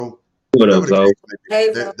What up, whatever the Zoe? case may be,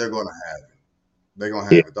 Hey, they're going to have it. They're going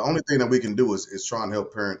to Yeah, have it. The only thing that we can do is try and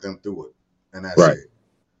help parent them through it. And that's right. it.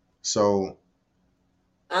 So,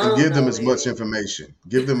 I and don't give them know, as much man. information.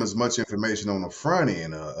 Give them as much information on the front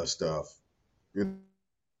end of stuff,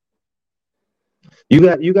 You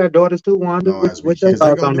got daughters too, Wanda. as we What's your can.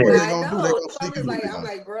 They're thoughts going on to do what that? they're I going to do. They're know. going to That's why sneak and do what they're I'm going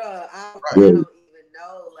to like, bruh, do. Yeah. I don't even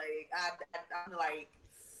know. Like, I'm like,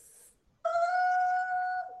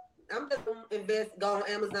 I'm just gonna go on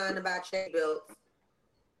Amazon and buy check belts.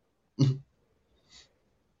 Right.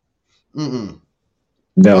 Mm-mm.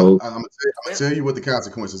 No. I'm gonna tell you what the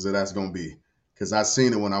consequences of that's gonna be, because I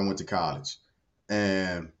seen it when I went to college,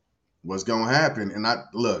 and what's gonna happen. And I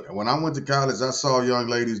look, when I went to college, I saw young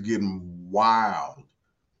ladies getting wild,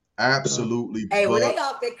 absolutely Hey, when buck. they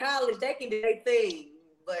off at college, they can do their thing.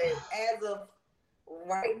 But as of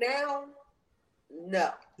right now,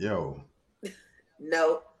 no, Yo,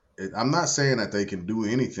 no. I'm not saying that they can do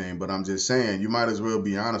anything, but I'm just saying you might as well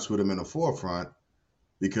be honest with them in the forefront,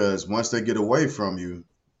 because once they get away from you,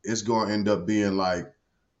 it's gonna end up being like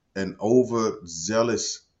an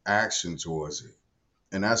overzealous action towards it.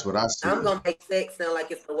 And that's what I I'm see. gonna make sex sound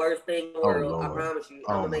like it's the worst thing in the Oh world. I Lord. promise you.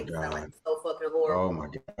 I'm Oh gonna my make it sound like God. it's so fucking Oh horrible. my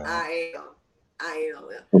God. I am. I am.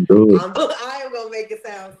 Don't do it. I am gonna make it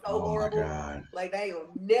sound so Oh my horrible. God. Like they will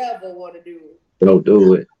never want to do it. Don't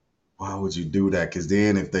do it. Why would you do that? Because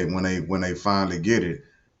then if they when they finally get it,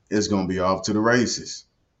 it's gonna be off to the races.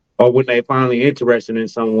 Or when they finally interested in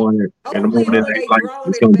someone and the Hopefully, moment it's in when Right. their they life, grown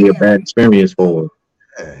it's and gonna be a bad married. experience for So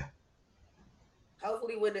them. Yeah.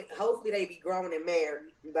 hopefully they be grown and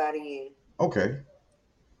married by the end. Okay.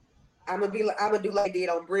 I'm gonna do like they did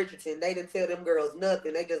on Bridgerton. They didn't tell them girls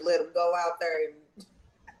nothing. They just let them go out there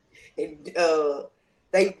and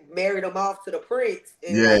they married them off to the prince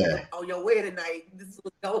and like Yeah. on your wedding night, this is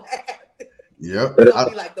what's gonna happen. Yep. It's But gonna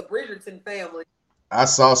be like the Bridgerton family. I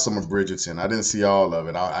saw some of Bridgerton. I didn't see all of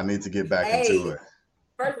it. I need to get back into Hey, it.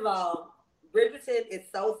 first of all, Bridgerton is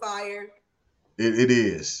so fire. It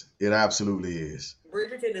is. It absolutely is.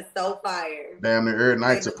 Bridgerton is so fire. Damn near every And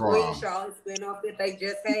night's a the Queen prom. Charlotte spinoff that they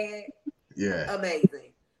just had, Yeah.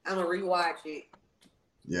 amazing. I'm gonna rewatch it.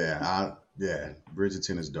 Yeah.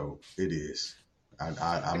 Bridgerton is dope. It is.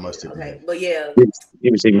 I must Okay, admit. but yeah,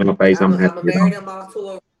 you can see my face. I'm I'm happy gonna with marry them. them off to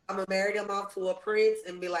a. I'm gonna marry them off to a prince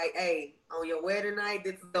and be like, "Hey, on your wedding night,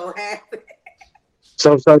 this is gonna happen."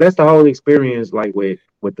 So that's the whole experience, like with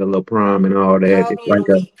the little prom and all that. Call me in a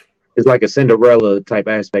week. It's like a Cinderella type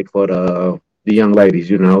aspect for the young ladies,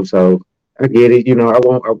 you know. So I get it. You know, I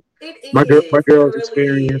want It my is. It girl's really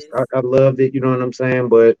experience. is. I loved it. You know what I'm saying?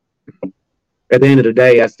 But at the end of the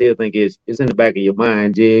day, I still think it's in the back of your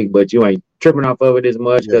mind, jig. But you ain't tripping off of it as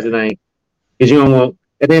much because Yeah. it ain't. Because you don't want.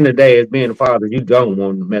 At the end of the day, as being a father, you don't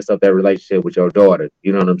want to mess up that relationship with your daughter.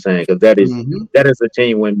 You know what I'm saying? Because Hmm. that is a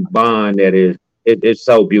genuine bond that is it's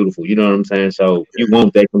so beautiful. You know what I'm saying? So you Yeah.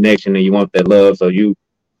 want that connection and you want that love. So you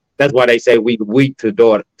that's why they say we weak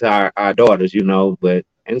to our daughters. You know, but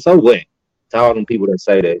and so what? To all them people that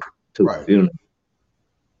say that too. Right. You know,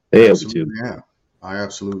 I they help with you. absolutely am. I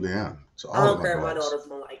absolutely am. To I all of don't my care if my daughters. daughters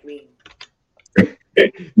don't like me.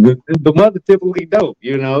 The mother typically don't.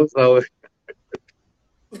 You know, so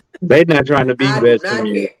they not trying to be I do best not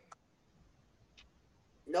friends. care.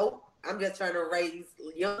 Nope. I'm just trying to raise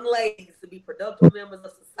young ladies to be productive members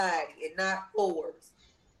of society and not whores.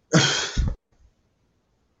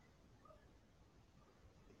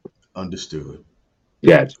 Understood.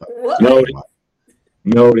 Gotcha. What? Noted.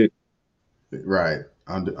 Noted. Right.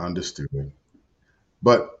 Understood.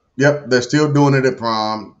 But yep, they're still doing it at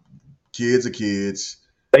prom. Kids are kids.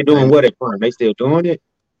 They doing And what at firm? They still doing it?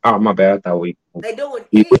 Oh my bad. I thought They doing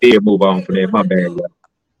we it. did move on They from that. doing My the bad. do.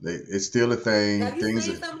 it's still a thing. Have you Things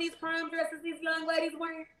seen are, some of these prom dresses these young ladies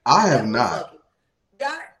wearing? I I have definitely not. fucking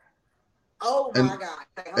got. Oh my And god!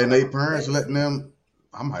 Hey, hold and they on. Let parents me letting see. them,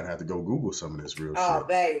 I might have to go Google some of this real Oh quick.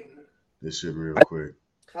 baby, This shit real quick.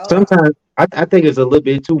 hold on. Sometimes I think it's a little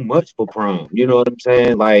bit too much for prom. You know what I'm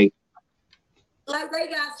saying? Like, Like they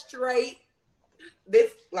got straight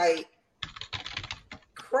this like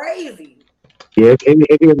crazy, yeah,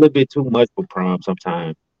 it be a little bit too much for prom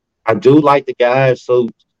sometimes. I do like the guys, so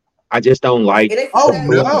I just don't like and they still Oh the have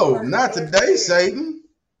young no, girls not and today, parents. Satan.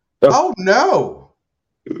 stuff Oh no.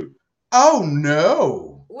 Oh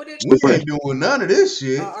no. What did? We too much. ain't doing none of this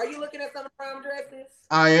shit. Are you looking at some prom dresses?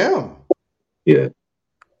 I am. Yeah,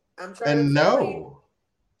 I'm trying to And tell you. no.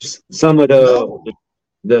 some of No.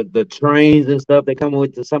 the trains and stuff that come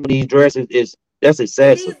with some of these dresses is that's And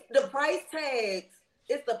excessive. these the price tags.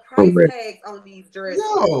 It's the price Correct. tags on these dresses.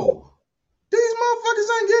 Yo. These motherfuckers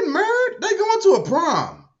ain't getting married. They going to a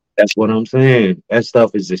prom. That's what I'm saying. That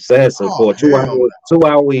stuff is excessive Oh for a hell 2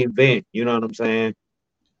 hour event. You know what I'm saying?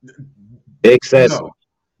 no, Excessive.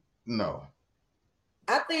 no.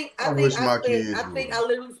 I I think wish my kids I would.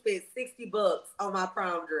 literally spent $60 on my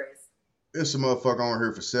prom dress. It's a motherfucker on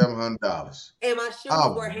here for $700. And my I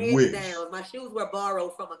shoes were hand me wish. downs. My shoes were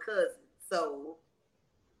borrowed from a cousin. So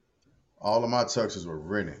All of my tuxes were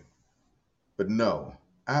rented. But no,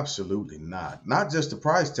 absolutely not. Not just the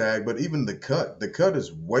price tag, but even the cut. The cut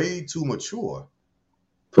is way too mature.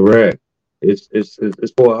 Correct. It's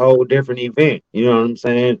for a whole different event. You know what I'm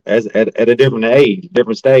saying? As at a different age,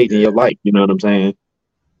 different stage in Yeah. your life. You know what I'm saying?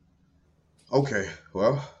 Okay.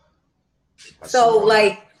 Well, I see so where I'm at.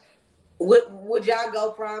 like would y'all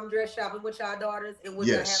go prom dress shopping with y'all daughters, and would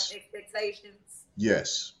y'all have Yes. expectations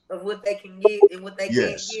Yes. of what they can get and what they can't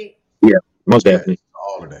Yes. get? Yeah, most Yes. definitely. To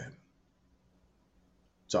all of that.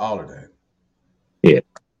 To all of that. Yeah.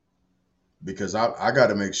 Because I got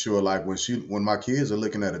to make sure, like when my kids are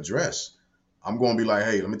looking at a dress, I'm going to be like,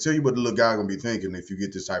 hey, let me tell you what the little guy gonna be thinking if you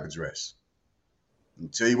get this type of dress. Let me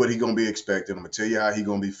tell you what he gonna be expecting. I'm gonna tell you how he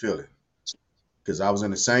gonna be feeling. Because I was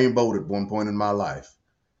in the same boat at one point in my life.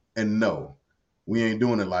 And no, we ain't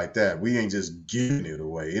doing it like that. We ain't just giving it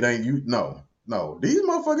away. It ain't you. No, no. These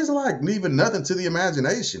motherfuckers are like leaving nothing to the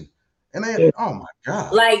imagination. And they, Yeah. oh my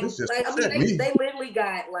God, this just I mean upset me. they literally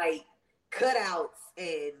got like cutouts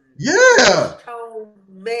and Yeah, earth tone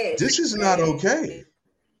mesh, this is not and okay.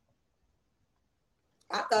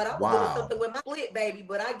 I thought I was doing Wow. something with my split baby,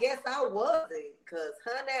 but I guess I wasn't. Cause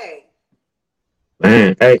honey,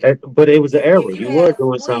 Man, but it was an error. if you You had were a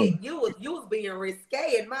doing split, something. you was being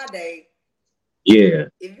risque in my day. Yeah.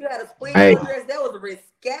 If you had a split in Hey, your dress, that was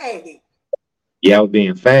risque. y'all was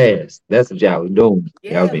being fast. That's what y'all was doing.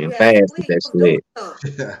 Y'all was Yeah, if you being had a fast with split, you that was doing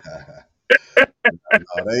sled. something.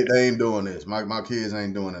 No, they ain't doing this. My kids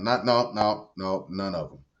ain't doing it. Not no no no none of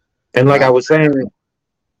them. And like I Not was saying,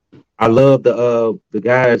 I love the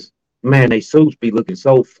guys. Man, they suits be looking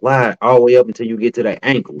so fly all the way up until you get to their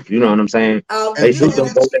ankles. You know what I'm saying? Oh, and They you suits know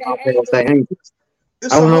then don't what go happened to down their past their ankles? ankles. I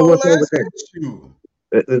it's a don't know whole what's up with ass that.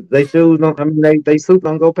 issue. They shoes don't. I mean, they suits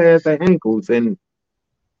don't go past their ankles, and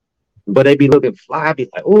but they be looking fly. I be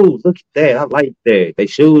like, oh, look at that. I like that. They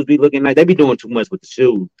shoes be looking like they be doing too much with the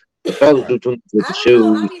shoes. The fellas Right. do too much with I the don't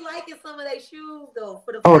know. I shoes. be liking some of their shoes though.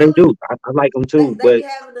 For the Oh, they fellas, do. I like them too. they be But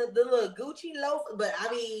having the little Gucci loafers, but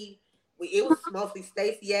I mean, it was mostly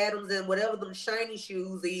Stacey Adams and whatever them shiny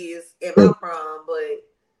shoes is at my prom. But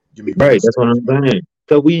Give me one right, that's what second. I'm saying.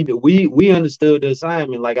 So we understood the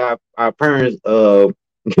assignment like our parents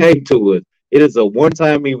gave to us. It is a one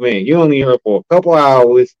time event. You only here for a couple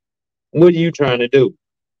hours. What are you trying to do?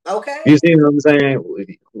 okay, You see what I'm saying?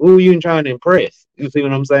 Who are you trying to impress? You see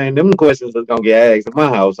what I'm saying? Them questions are gonna get asked in my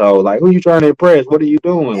household. Like, who you trying to impress? What are you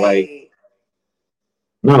doing? Like, hey,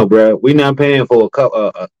 no, bro, we not paying for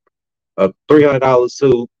a $300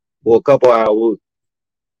 suit for a couple hours.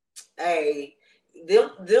 hey,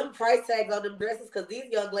 them price tags on them dresses because these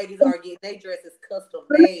young ladies are getting their dresses custom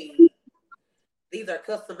made. These are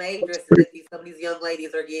custom made dresses that some of these young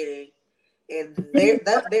ladies are getting, and they're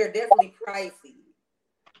definitely pricey.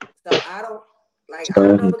 So I don't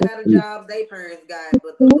know what kind of jobs they parents got,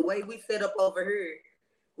 but the way we set up over here,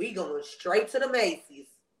 we going straight to the Macy's.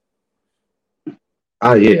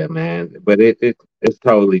 Oh yeah, man. But it's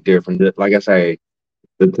totally different. Like I say,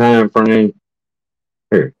 the time frame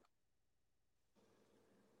here,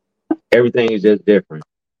 everything is just different.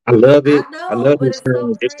 I love it. I I know, love the but it's so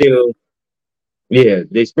experience. It's still, crazy. yeah,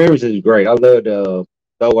 the experience is great. I love the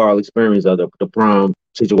overall experience of the prom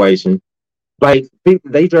situation. Like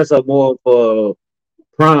people, they dress up more for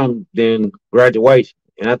prom than graduation,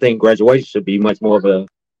 and I think graduation should be much more of a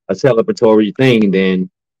celebratory thing than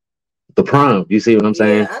the prom. You see what I'm Yeah,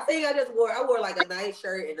 saying? I think I wore like a nice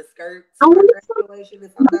shirt and a skirt to my graduation,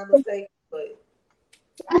 if I'm not mistaken. But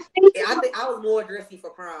yeah, I think I was more dressy for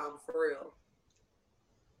prom for real.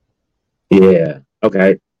 Yeah.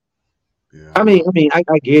 Okay. Yeah,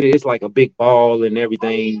 I get it. It's like a big ball and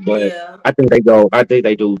everything, but Yeah. I think they go. I think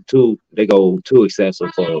they do too. They go too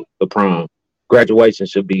excessive for the prom. Graduation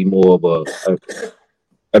should be more of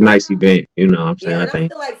a nice event. You know what I'm saying? Yeah, I and I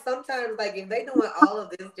think. feel like sometimes, like if they doing all of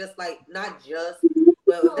this, just like not just,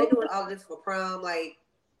 but if they doing all this for prom, like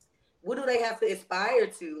what do they have to aspire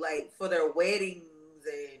to, like for their weddings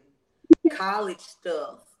and college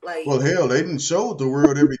stuff? well, Like, hell, they didn't show the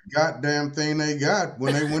world every goddamn thing they got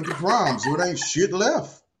when they went to prom, so it ain't shit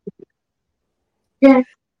left. I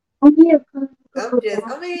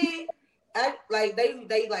mean,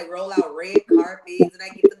 they like roll out red carpets and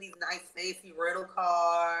they get them these nice fancy rental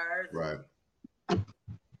cars, Right.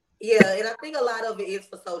 Yeah, and I think a lot of it is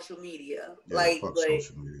for social media. Yeah, Like, fuck but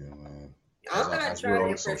social media, man. I'm not As we're trying to on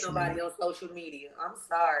impress social nobody media. on social media. I'm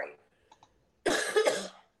sorry.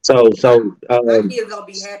 So my so my kids gonna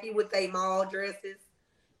be happy with their mall dresses,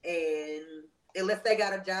 and unless they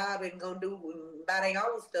got a job and gonna do buy their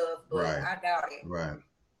own stuff, but Right, I doubt it. right.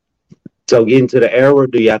 so getting to the era,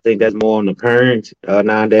 do y'all think that's more on the parents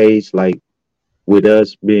nowadays? Like with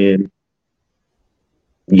us being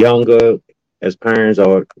younger as parents,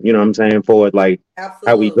 or you know what I'm saying, for like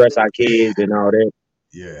how we dress Absolutely. our kids and all that.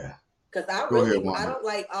 Yeah. Cause Go ahead, I Wanda. don't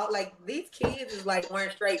like all like these kids is like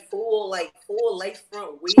wearing straight full lace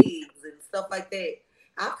front wigs and stuff like that.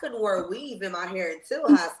 I couldn't wear a weave in my hair until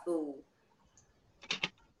high school.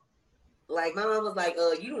 Like my mom was like,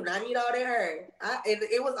 you do not need all that hair. And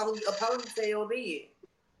it was on a ponytail then.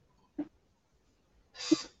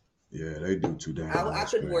 Yeah, they do too damn I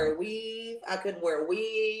much, couldn't wear man. a weave. I couldn't wear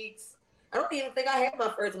wigs. I don't even think I had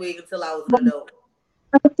my first wig until I was an adult.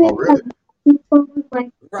 Oh, really?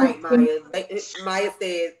 Right, Maya. Maya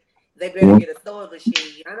said they better get a sewing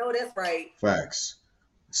machine. I know that's right. Facts.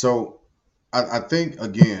 So I think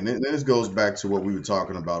again, and this goes back to what we were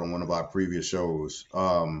talking about on one of our previous shows.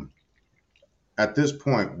 At this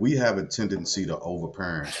point, we have a tendency to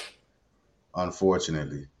overparent,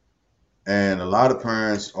 unfortunately, and a lot of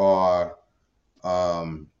parents are.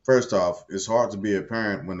 First off, it's hard to be a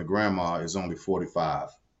parent when the grandma is only 45,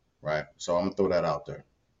 right? So I'm gonna throw that out there.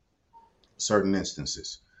 Certain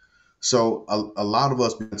instances. So a lot of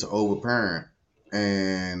us begin to overparent,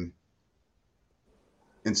 and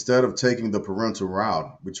instead of taking the parental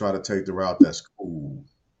route, we try to take the route that's cool.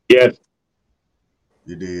 Yes,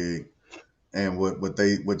 You dig? And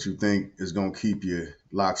what you think is gonna keep you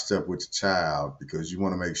lockstep with your child because you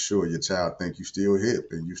want to make sure your child think you still hip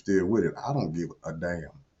and you still with it. I don't give a damn.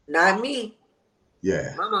 Not me.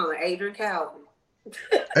 Yeah. My mama, Adrian Calvin.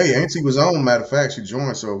 Hey, Auntie was on. Matter of fact, she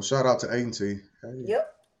joined. So shout out to Auntie. Hey.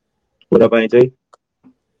 Yep, what up, Auntie?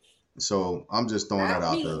 So I'm just throwing that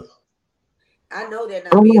not out there. me. I know that I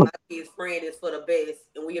not don't being know. my kid's friend is for the best,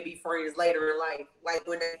 and we'll be friends later in life, like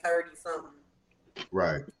when they're 30 something.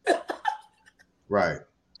 Right. Right.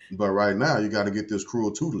 But right now, you got to get this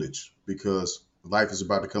cruel tutelage because life is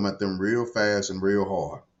about to come at them real fast and real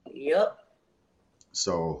hard. Yep.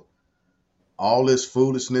 So all this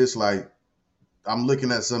foolishness, like I'm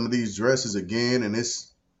looking at some of these dresses again, and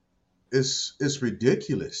it's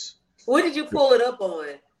ridiculous. What did you pull it up on?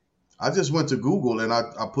 I just went to Google and I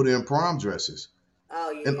put in prom dresses,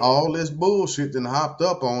 Oh and yeah. all this bullshit then hopped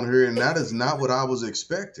up on here, and that is not what I was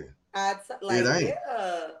expecting. It Like ain't.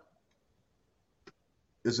 yeah.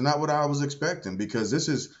 It's not what I was expecting because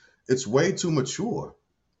it's way too mature.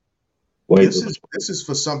 Way This too is much. this is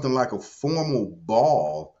for something like a formal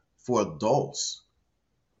ball for adults.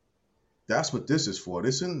 That's what this is for.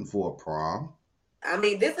 This isn't for a prom. I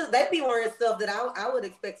mean, this is they be wearing stuff that I would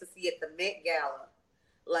expect to see at the Met Gala.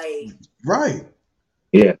 Like Right.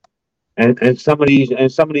 Yeah, and some of these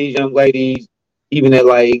young ladies, even at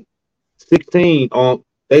like 16,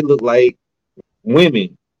 they look like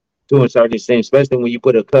women to a certain extent, especially when you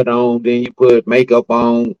put a cut on, then you put makeup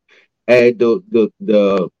on, add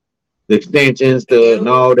the extensions, the and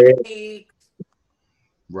nail all that. wigs.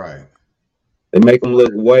 Right. They make them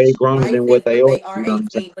look way growner Maya than what said, they but are. they are You know what I'm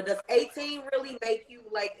saying? 18. But does 18 really make you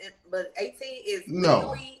like? But 18 is No.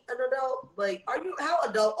 legally an adult. But are you? How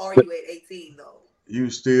adult are But you at 18 though? You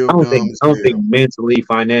still dumb as I don't think hell. mentally,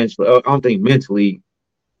 financially, I don't think mentally.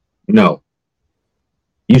 No,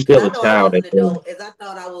 you Because still I a know I child was at an that. adult as I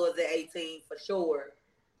thought I was at 18 for sure.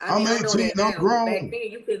 I I'm mean, I know 18. that I'm now, but back grown. then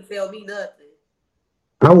you couldn't tell me nothing.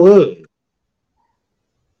 I would,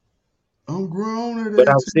 I'm grown at but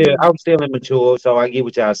I 18. was still immature. So I get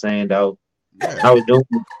what y'all saying though. I Yeah. was doing,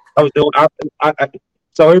 I was doing.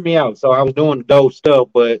 So hear me out. So I was doing adult stuff,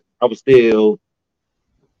 but I was still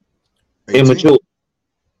 18. immature.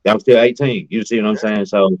 I was still 18. You see what I'm Yeah.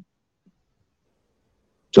 saying?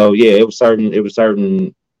 So yeah, it was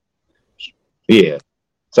certain, yeah,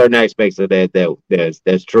 certain aspects of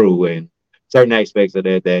that's true, and certain aspects of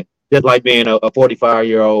that just like being a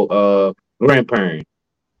 45-year-old grandparent.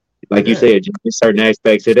 Like you Yeah. said, just certain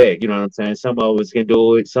aspects of that. You know what I'm saying? Some of us can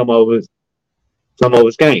do it. Some of us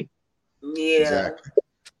can't. Yeah. Exactly.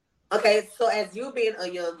 Okay, so as you being a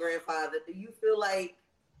young grandfather, do you feel like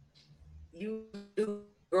you do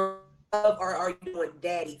girl stuff or are you doing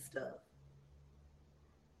daddy stuff?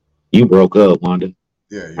 You broke up, Wanda.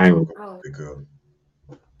 Yeah. You I broke ain't, up. Oh, Pick up.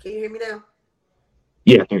 can you hear me now?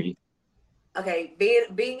 yeah, I hear you. Okay,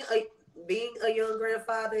 being a young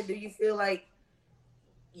grandfather, do you feel like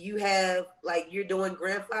you have like you're doing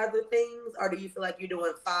grandfather things, or do you feel like you're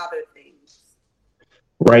doing father things?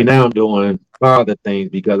 Right now, I'm doing father things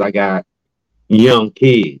because I got young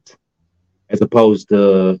kids, as opposed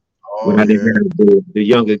to when Oh I didn't yeah, have the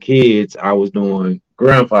younger kids. I was doing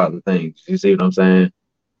grandfather things. You see what I'm saying?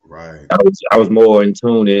 right. I was more in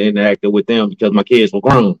tune and interactive with them because my kids were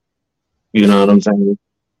grown. You know what I'm saying?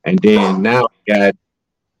 And then now I got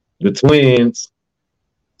the twins.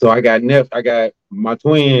 So I got my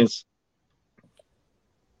twins.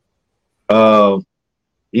 Uh,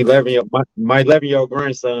 11 year my 11-year-old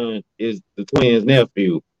grandson is the twins'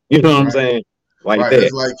 nephew. You know what I'm Right. saying? Like Right. that.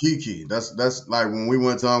 That's like Kiki. That's like when we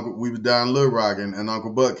went to Uncle. We was down in Little Rock, and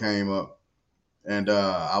Uncle Buck came up, and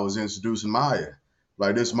I was introducing Maya.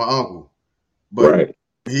 Like this, is my uncle, but Right.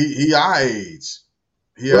 he our age.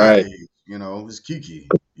 He our Right. age. You know, it's Kiki.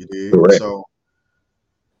 You did. Correct. So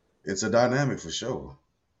it's a dynamic for sure.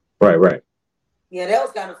 Right. Right. Yeah, that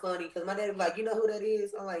was kind of funny because my dad was like, "You know who that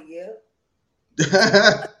is?" I'm like, "Yeah."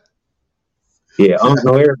 Yeah. Yeah. I don't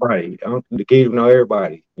know everybody. The kids know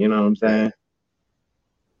everybody. You know what I'm saying?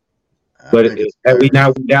 I But think it's had we hilarious.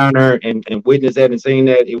 not went down there and witnessed that and seen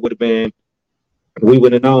that, it would have been we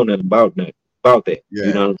wouldn't have known nothing about that. You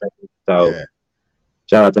Yeah. know what I'm saying? So Yeah.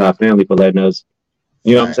 shout out to our family for letting us.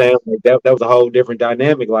 You know what I'm Fact. saying? Like that was a whole different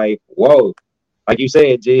dynamic. Like, whoa, like you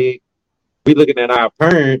said, Jig, we looking at our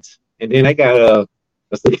parents, and then they got a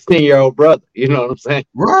 16-year-old brother. You know what I'm saying?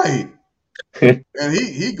 Right. And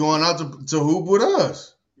he going out to hoop with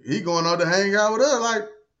us. He going out to hang out with us. Like,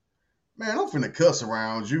 man, I'm finna cuss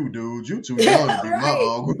around you, dude. You too young to be my Right.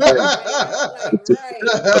 uncle. Right. Man, I'm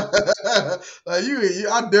like, right. Like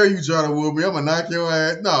I dare you try to whoop me. I'm gonna knock your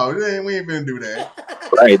ass. No, we ain't finna do that.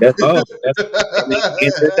 Right. That's That's at the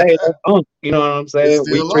end of the day, that's You know what I'm It's saying?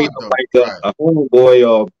 We still treat on them though. like Right. a homeboy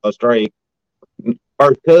or a straight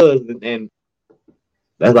first cousin, and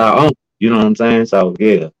that's our uncle. You know what I'm saying? So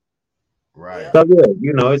yeah. Right. So Yep.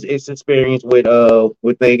 yeah, it's experience with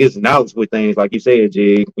things, it's knowledge with things, like you said,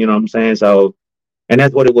 Jig. You know what I'm saying? So and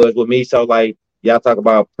that's what it was with me. So like y'all talk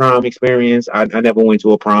about prom experience. I never went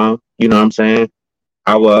to a prom. You know what I'm saying?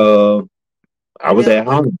 I was I You was never at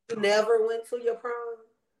went. home. You never went to your prom.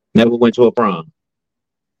 Never went to a prom.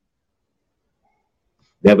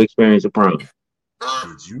 Never experienced a prom.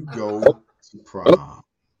 Did you go to Oh, prom?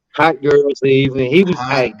 hot girl season. He was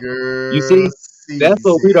hey, Hot you girl see, that's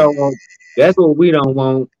what we season. don't want. That's what we don't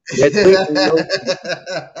want.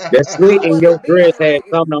 That slit I in your wasn't being dress had hot,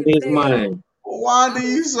 if something you on could his tell. mind. Wanda, I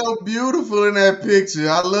you was. so beautiful in that picture.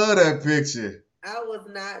 I love that picture. I was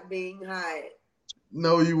not being hot.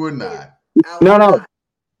 No, you were Look at. not. I was No, no, not.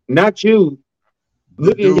 not you. The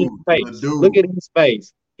Look at his dude, the face. Look at dude. his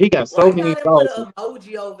face. He got so Why many y'all didn't put thoughts. an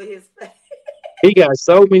emoji over his face? He got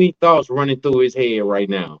so many thoughts running through his head right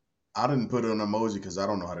now. I didn't put an emoji because I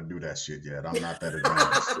don't know how to do that shit yet. I'm not that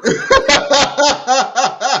advanced.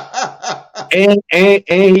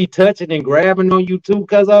 And he touching and grabbing on you too,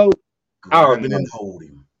 cuz oh Grab it no. and hold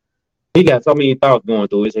him. He got so many thoughts going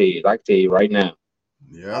through his head. I can tell you right now.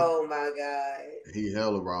 Yep, Oh my god. he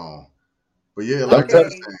hella wrong. But yeah, Don't like I touch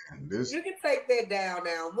was Okay, saying, this. you can take that down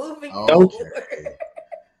now. Moving don't forward. Okay,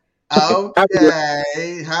 I'll be,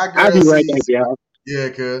 okay. Hot I'll girl be right back, season. y'all. Yeah,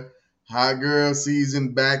 cuz hot girl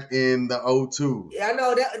season back in the '02. Yeah, I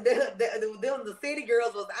know them the city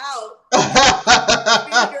girls was out.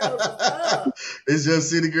 City girls was up. It's just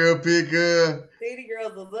city girl pick. City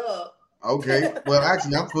girls was up. Okay. Well,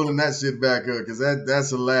 actually, I'm pulling that shit back up because that's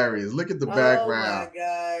hilarious. Look at the Oh my background.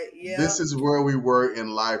 god. This Yep. is where we were in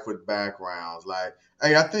life with backgrounds. Like,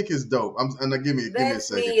 hey, I think it's dope. And give me a That's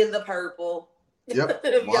second. me in the purple. Yep,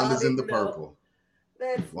 If y'all Wanda's in the didn't know. purple.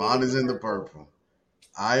 That's me in Wanda's the in the purple. purple.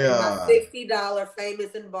 I And my $60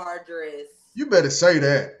 famous and bar dress. You better say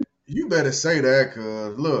that. You better say that,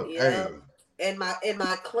 cause look, hey, Yep. And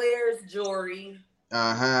my Claire's jewelry.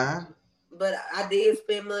 uh-huh. But I did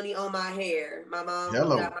spend money on my hair. My mom got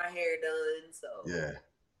Hello. my hair done. So Yeah.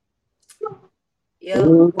 yep.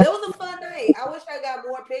 Ooh, That was a fun night. I wish I got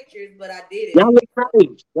more pictures, but I y'all didn't. look So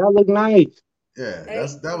nice. Y'all look nice. Yeah,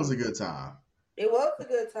 thank that was a you. good time. It was a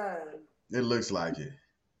good time. It looks like it.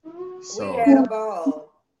 We So had a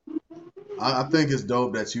ball. I think it's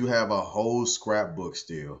dope that you have a whole scrapbook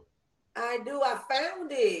still. I do. I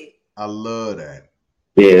found it. I love that.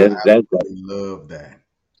 Yeah, I that's absolutely love that.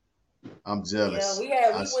 I'm Yeah, jealous.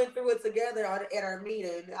 we went through it together at our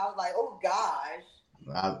meeting. I was like, oh gosh.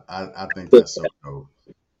 I think that's so dope.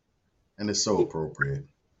 And it's so appropriate.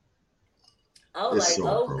 I was It's like, so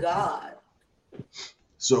oh appropriate. God.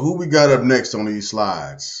 So who we got up next on these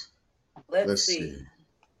slides? Let's Let's see. see.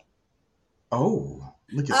 Oh,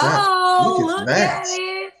 look at that. Oh, Look at look that. at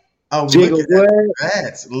it. Oh, look Jigga at what?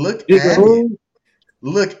 that. Look Jigga at it. who?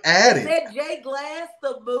 Look at Is it. that Jay Glass,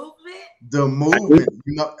 the movement? The We, movement.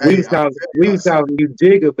 You know, we hey, was I'm calling telling we y'all, was calling you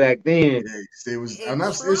Jigger back then. it was, And and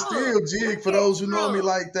it's Trump. still jig Look for at those who know me Trump.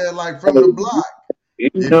 like that, like from the block. You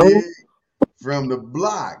You know, dig? From the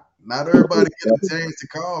block. Not everybody get a chance to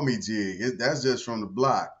call me jig. That's just from the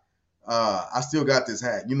block. I still got this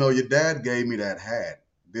hat. You know, your dad gave me that hat.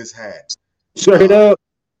 This hat. straight Uh, up.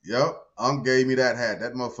 yep. Gave me that hat.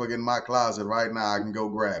 That motherfucker in my closet right now. I can go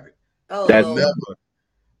grab it. Oh But That's Lord. never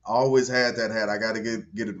always had that hat. I got to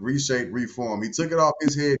get it reshaped, reformed. He took it off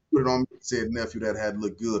his head, put it on me. He said, nephew, that hat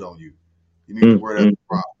look good on you. You need to wear that to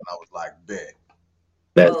prom. And I was like, bet,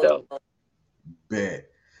 that's Oh dope. Lord. bet.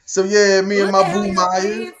 So yeah, me and Look my at how boo your Maya.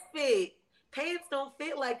 pants fit. Pants don't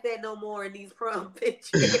fit like that no more in these prom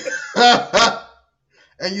pictures.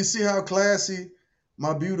 And you see how classy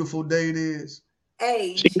my beautiful date is?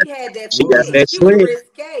 Hey, She she had that she got Wasn't split. that it? She was slit.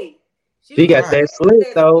 risque. She She was got Right. that risque with slit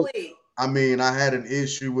that though. split. I mean, I had an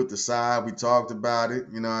issue with the side. We talked about it.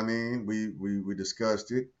 You know what I mean? We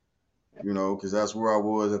discussed it. You know, because that's where I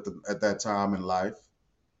was at that time in life.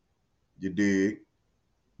 You dig?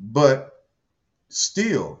 But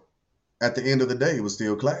still, at the end of the day, it was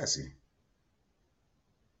still classy.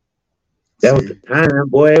 That was the See? time,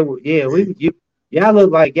 boy. Yeah, See? y'all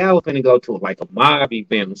look like y'all was finna go to like a mob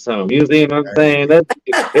event or something. You see what I'm saying? Hey,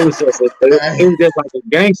 It was just hey, it was just like a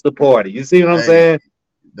gangster party. You see what I'm hey, saying?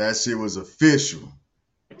 that shit was official.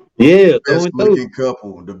 Yeah, through Best and through. looking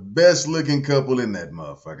couple, the best looking couple in that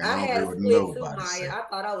motherfucker. And I I don't had care a what split too, nobody Maya. say. I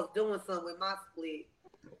thought I was doing something with my split.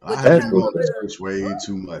 I But you had to That's had a use what's little that up. bit of church way oh,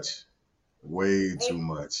 too much. Way too it,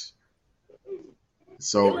 much. it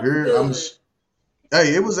So looks here good.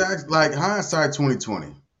 hey, it was actually like hindsight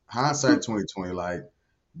 2020. Hindsight 2020, like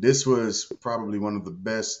this was probably one of the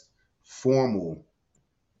best formal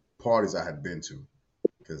parties I had been to.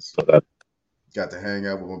 Because Okay. got to hang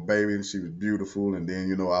out with my baby and she was beautiful. And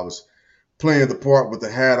then, I was playing the part with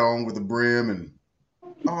the hat on with the brim and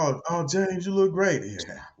oh James, you look great.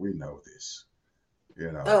 Yeah, we know this.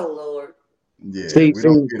 You know. Oh Lord. Yeah, See, we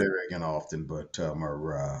don't see, get it again often, but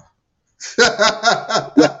Mariah.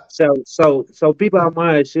 yeah. So people out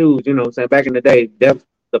my shoes, you know what I'm saying? Back in the day,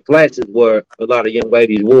 the flashes were a lot of young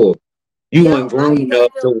ladies wore. You weren't Yep, now grown you enough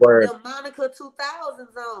got to wear. them Monica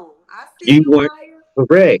 2000s on. I see You you, weren't Maya.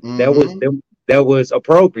 correct. Mm-hmm. That was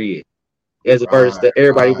appropriate as opposed Right, to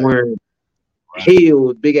everybody right, wearing right.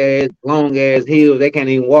 heels, big ass, long ass heels. They can't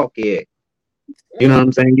even walk yet. You know what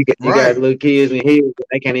I'm saying? You got Right. little kids in heels,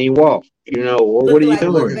 they can't even walk. You know, what are Looking you like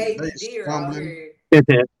little doing? Looking, they baby deer out stumbling. here.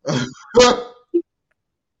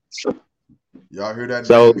 Y'all hear that, so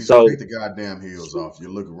Bambi? so Take the goddamn heels off. You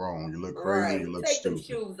look wrong. You look crazy. Right. You look Take them stupid.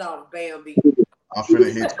 shoes off, Bambi. I'm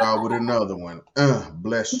finna hit y'all with another one.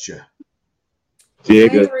 Blessed you. yeah, Hey,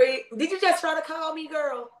 good. Rick. Did you just try to call me,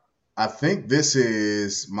 girl? I think this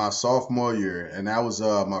is my sophomore year, and that was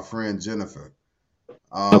my friend Jennifer.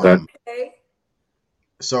 Okay. Hey.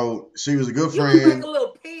 So she was a good You look like friend. a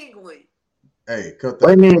little penguin. Hey, cut Wait a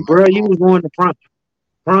that minute, from my bro. You phone. was going to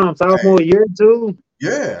prom Hey, sophomore year too?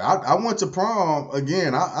 yeah, I went to prom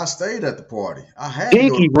again. I stayed at the party. I had to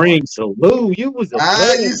go to Pinky the party. ring salute. You was a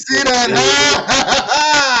Ah, you player. see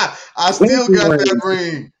that? I still Pinky got that ring.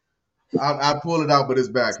 ring. I pull it out, but it's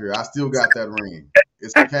back here. I still got that ring.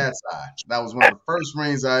 It's a cat's eye. That was one of the first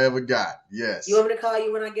rings I ever got. You want Yes, me to call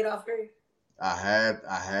you when I get off here? I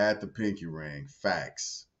had the pinky ring.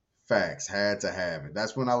 Facts. Had to have it.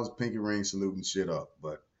 That's when I was pinky ring saluting shit up.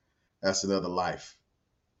 But that's another life.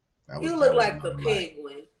 That was You that look was like the another life.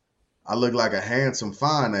 penguin. I look like a handsome,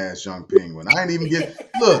 fine ass young penguin. I ain't even get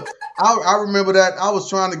look. I remember that I was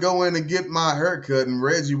trying to go in and get my haircut, and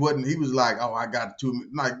Reggie wasn't. He was like, "Oh, I got 2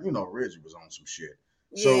 minutes." Like Reggie was on some shit.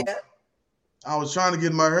 Yeah. So I was trying to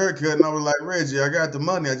get my haircut, and I was like, Reggie, I got the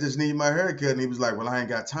money. I just need my haircut. And he was like, well, I ain't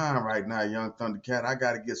got time right now, young Thundercat. I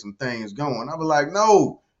got to get some things going. I was like,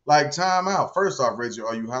 no, like time out. First off, Reggie,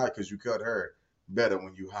 are you high? Because you cut hair better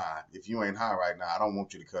when you high. If you ain't high right now, I don't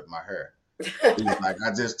want you to cut my hair. He was like,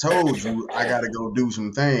 I just told you I got to go do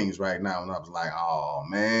some things right now. And I was like, oh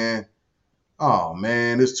man,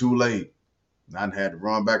 it's too late. And I had to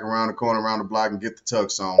run back around the corner, around the block, and get the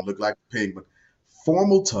tux on. Look like a pig, but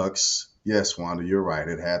formal tux. Yes, Wanda, you're right.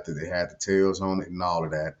 It had the tails on it and all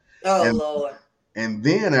of that. Oh And Lord. and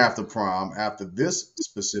then after prom, after this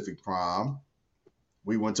specific prom,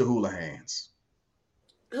 we went to Hula Hands.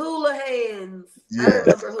 Hula hands. I Yes.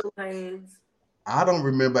 remember hula hands. I don't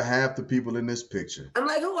remember half the people in this picture. I'm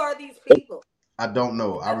like, who are these people? I don't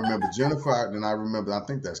know. I remember Jennifer, and I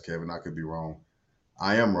think that's Kevin. I could be wrong.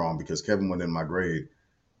 I am wrong because Kevin went in my grade.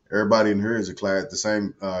 Everybody in here is a class the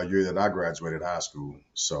same year that I graduated high school.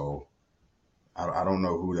 So I don't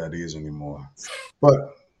know who that is anymore.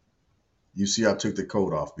 But you see, I took the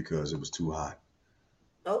coat off because it was too hot.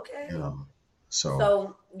 You Okay. know. So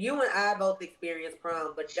So you and I both experienced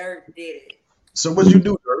prom, but Dirk didn't. so what you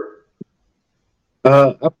do, Dirk?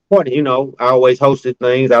 I party, I always hosted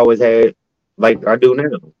things. I always had, like I do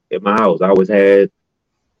now at my house. I always had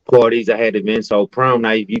parties. I had events. So prom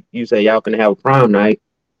night, you say y'all can have a prom night.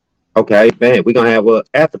 Okay, man, we're gonna have a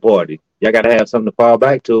after party. Y'all gotta have something to fall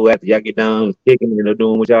back to after y'all get done kicking and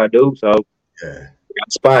doing what y'all do. So Yeah. we got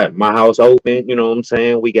a spot. My house open, you know what I'm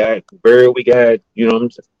saying? We got bird, we got, you know what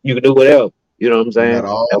I'm saying? You can do whatever. You know what I'm We got saying?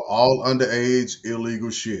 all underage illegal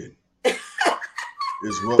shit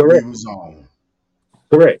is what we Correct. was on.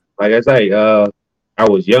 Correct. Like I say, I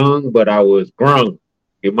was young, but I was grown.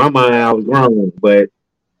 In my mind, I was grown, but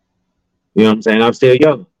you know what I'm saying? I'm still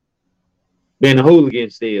young. Being a hooligan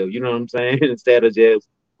still, you know what I'm saying? Instead of just,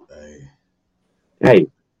 Hey, hey,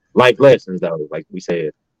 life lessons though, like we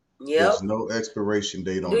said. there's Yep. no expiration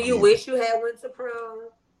date Do on you candy. wish you had went to prom?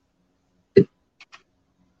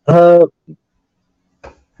 Uh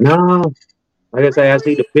no. Like I say, I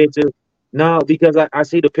see the Really? pictures. No, because I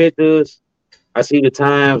see the pictures, I see the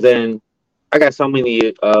times, and I got so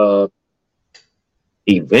many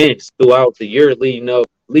events throughout the year leading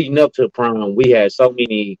up to prom. We had so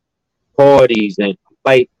many parties and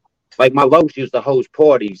like like my folks used to host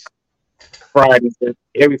parties Fridays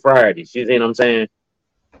every Fridays. You see what I'm saying?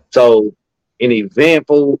 So an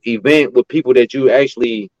eventful event with people that you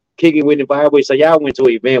actually kicking with and vibe with. So y'all went to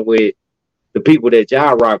an event with the people that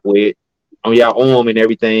y'all rock with on y'all arm and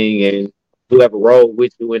everything, and whoever rode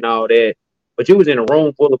with you and all that. But you was in a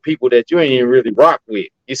room full of people that you ain't even really rock with.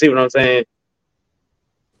 You see what I'm saying?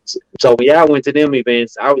 So when y'all went to them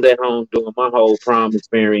events, I was at home doing my whole prom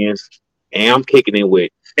experience, and I'm kicking it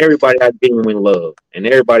with everybody I genuinely love and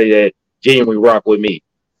everybody that genuinely rock with me.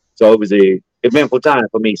 So it was a eventful time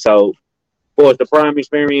for me. So for the prom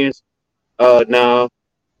experience, no,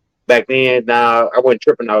 back then, I wasn't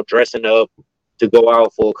tripping out dressing up to go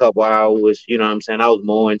out for a couple hours. You know what I'm saying? I was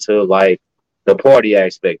more into like the party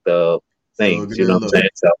aspect of things. Thugging You know and what I'm saying? loving.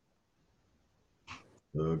 So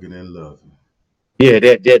Thugging and loving. yeah,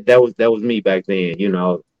 that was me back then.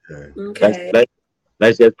 Okay. Let's Okay. let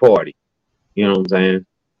let's just party. You know what I'm saying?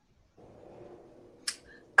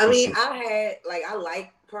 I What's mean, up? I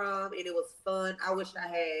like prom and it was fun. I wish I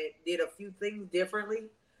had did a few things differently.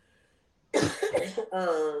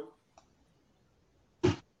 um,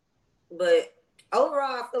 but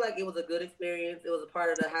overall, I feel like it was a good experience. It was a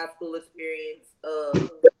part of the high school experience.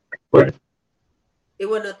 Right. It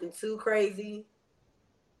wasn't nothing too crazy.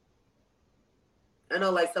 I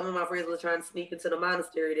know, like some of my friends were trying to sneak into the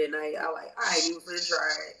monastery that night. I ain't even finna try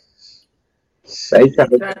it. They try Shit.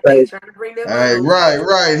 to They say trying to bring their Hey, mono right, back.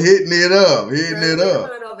 right. Hitting it up. Hitting Trying to it bring the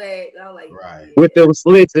up. mono back. I was like, Right. with yeah, them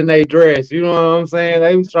slits in their dress. You know what I'm saying?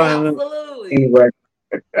 They was trying to absolutely. anyway.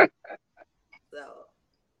 So,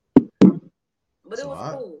 but it So was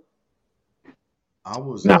I cool. I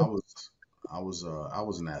was No, I was I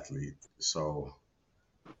was an athlete. So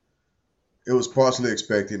it was partially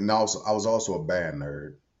expected, and also I was also a band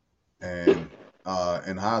nerd. And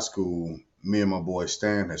in high school, me and my boy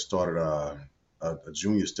Stan had started a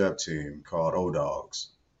junior step team called O Dogs,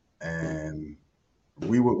 and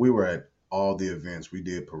we were at all the events. We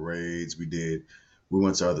did parades. We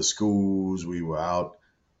went to other schools. We were out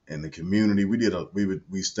in the community. We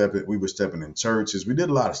were stepping in churches. We did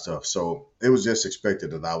a lot of stuff. So it was just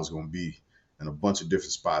expected that I was going to be in a bunch of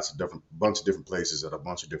different spots, a different bunch of different places at a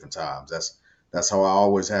bunch of different times. That's how I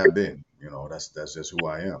always have been. That's just who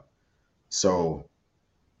I am. So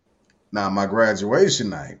now my graduation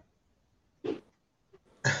night,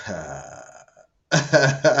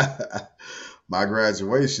 my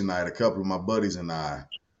graduation night, a couple of my buddies and I,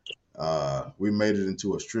 we made it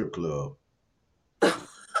into a strip club.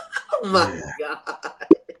 Oh my Yeah, god!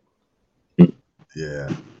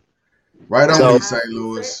 yeah, right Not on a so in high St. school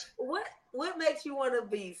set. Louis. What makes you want to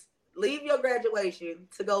be leave your graduation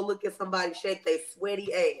to go look at somebody shake their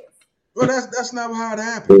sweaty ass? Well, that's not how it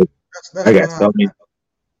happened. That's I not got how. so many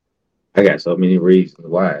I got so many reasons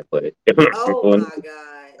why, but Oh my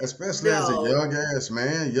god! Especially as a No, young ass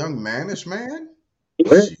man, young mannish man.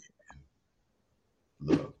 Shit,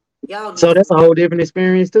 look, y'all need so that's some. a whole different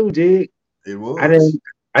experience too, Jig. it I was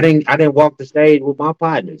didn't I didn't walk the stage with my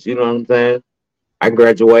partners. You know what I'm saying? I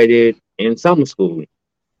graduated in summer school.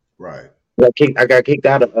 right. I got kicked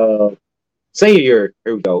out of senior year.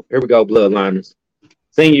 Here we go. Here we go, bloodliners.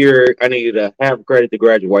 Senior year, I needed a half credit to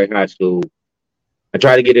graduate high school. I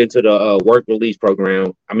tried to get into the work release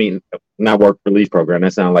program. I mean, not work release program.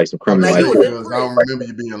 That sounds like some Oh, criminal now Yeah, you was activity. in because I don't prison. remember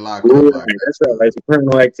you being locked up Right, like that. that sounds like some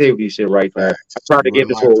criminal activity shit right there. I Facts. tried to You get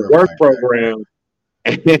wasn't into a locked up work like that. program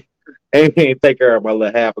and they didn't take care of my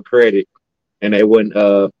little half a credit, and they wouldn't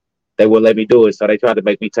let me do it. So they tried to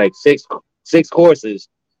make me take six courses,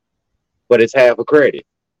 but it's half a credit.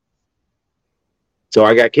 So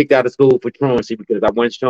I got kicked out of school for truancy because I wasn't showing